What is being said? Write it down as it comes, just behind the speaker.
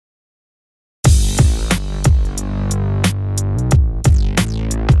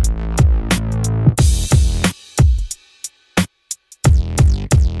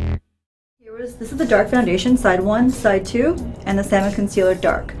This is the dark foundation, side 1, side 2, and the salmon concealer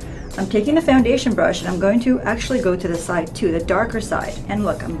dark. I'm taking the foundation brush and I'm going to actually go to the side 2, the darker side. And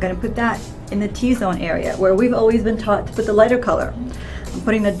look, I'm going to put that in the T-zone area where we've always been taught to put the lighter color. I'm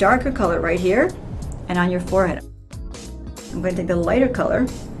putting the darker color right here and on your forehead. I'm going to take the lighter color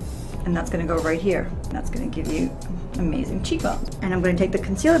and that's going to go right here. That's going to give you amazing cheekbones. And I'm going to take the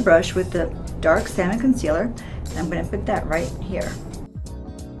concealer brush with the dark salmon concealer and I'm going to put that right here.